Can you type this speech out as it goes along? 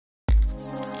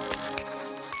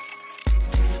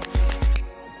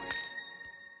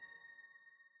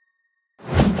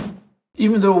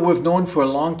Even though we've known for a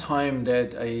long time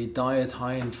that a diet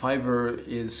high in fiber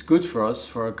is good for us,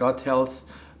 for our gut health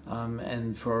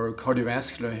and for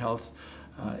cardiovascular health,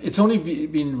 it's only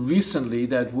been recently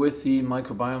that with the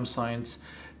microbiome science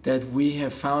that we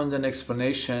have found an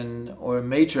explanation, or a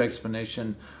major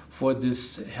explanation, for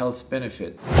this health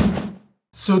benefit.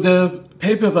 So the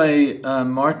paper by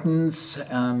Martens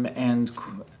and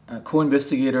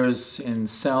co-investigators in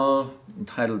Cell,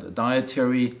 entitled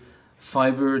 "Dietary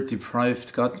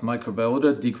Fiber-Deprived Gut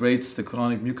Microbiota Degrades the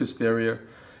Colonic Mucus Barrier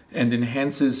and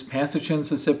Enhances Pathogen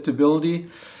Susceptibility."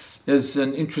 There's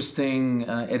an interesting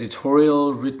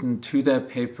editorial written to that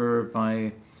paper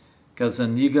by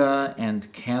Gazzaniga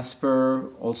and Casper,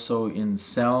 also in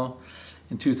Cell,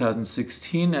 in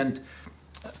 2016. And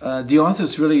the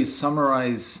authors really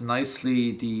summarize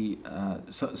nicely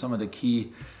some of the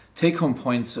key take-home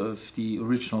points of the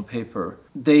original paper.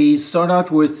 They start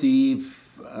out with the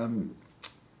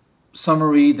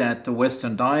summary that the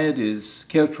Western diet is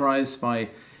characterized by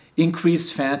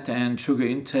increased fat and sugar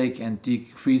intake and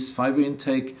decreased fiber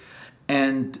intake,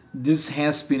 and this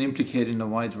has been implicated in a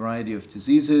wide variety of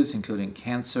diseases, including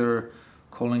cancer,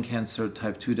 colon cancer,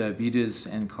 type 2 diabetes,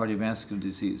 and cardiovascular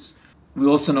disease. We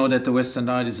also know that the Western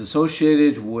diet is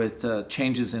associated with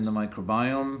changes in the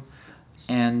microbiome,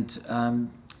 and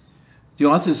the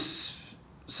authors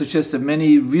suggest that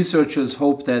many researchers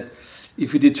hope that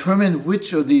if we determine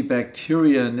which of the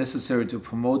bacteria necessary to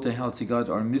promote a healthy gut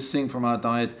are missing from our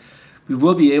diet, we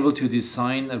will be able to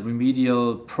design a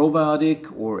remedial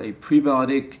probiotic or a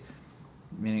prebiotic,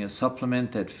 meaning a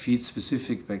supplement that feeds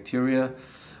specific bacteria,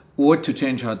 or to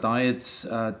change our diets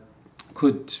we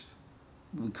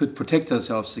could protect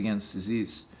ourselves against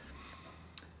disease.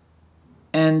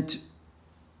 And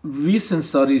recent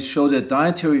studies show that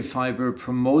dietary fiber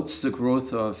promotes the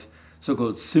growth of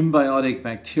so-called symbiotic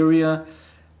bacteria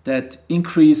that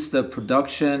increase the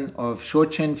production of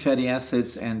short-chain fatty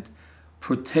acids and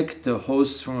protect the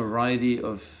host from a variety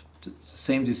of the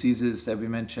same diseases that we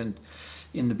mentioned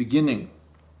in the beginning.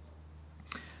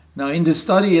 Now, in this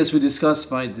study, as we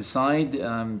discussed by Decide,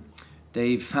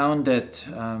 they found that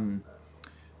an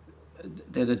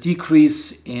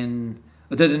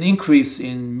increase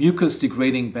in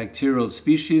mucus-degrading bacterial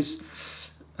species,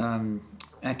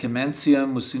 Akkermansia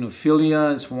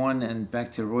mucinophilia is one, and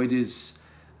Bacteroides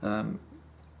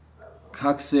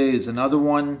coxae is another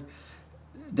one,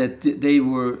 that they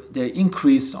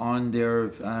increased on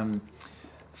their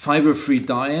fiber-free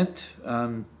diet,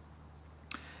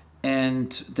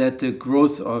 and that the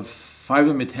growth of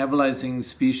fiber metabolizing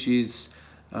species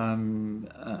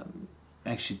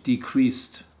actually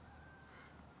decreased.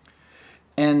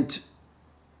 And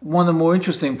one of the more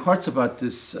interesting parts about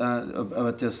this,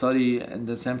 about their study, and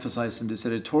that's emphasized in this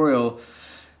editorial,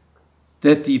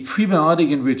 that the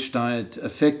prebiotic-enriched diet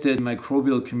affected the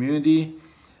microbial community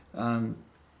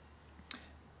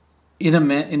in a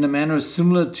manner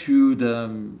similar to the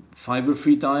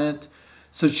fiber-free diet,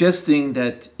 suggesting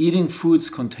that eating foods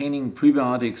containing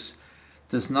prebiotics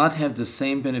does not have the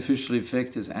same beneficial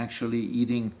effect as actually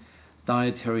eating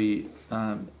dietary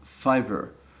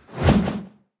fiber.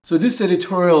 So this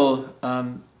editorial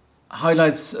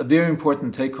highlights a very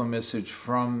important take-home message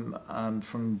from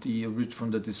the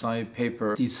Decide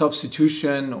paper. The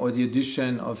substitution or the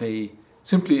addition of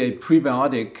simply a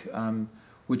prebiotic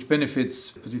which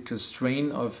benefits a particular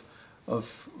strain of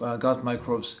gut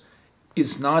microbes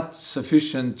is not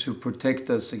sufficient to protect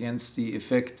us against the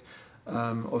effect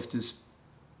of this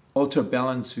altered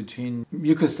balance between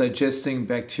mucus digesting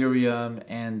bacteria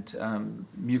and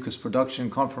mucus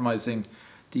production, compromising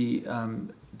the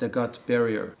gut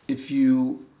barrier. If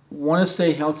you want to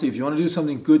stay healthy, if you want to do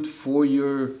something good for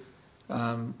your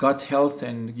gut health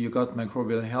and your gut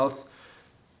microbial health,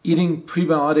 eating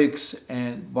prebiotics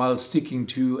while sticking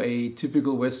to a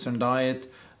typical Western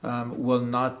diet will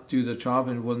not do the job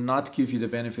and will not give you the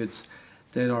benefits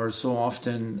that are so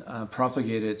often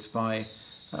propagated by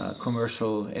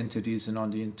commercial entities and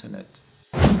on the internet.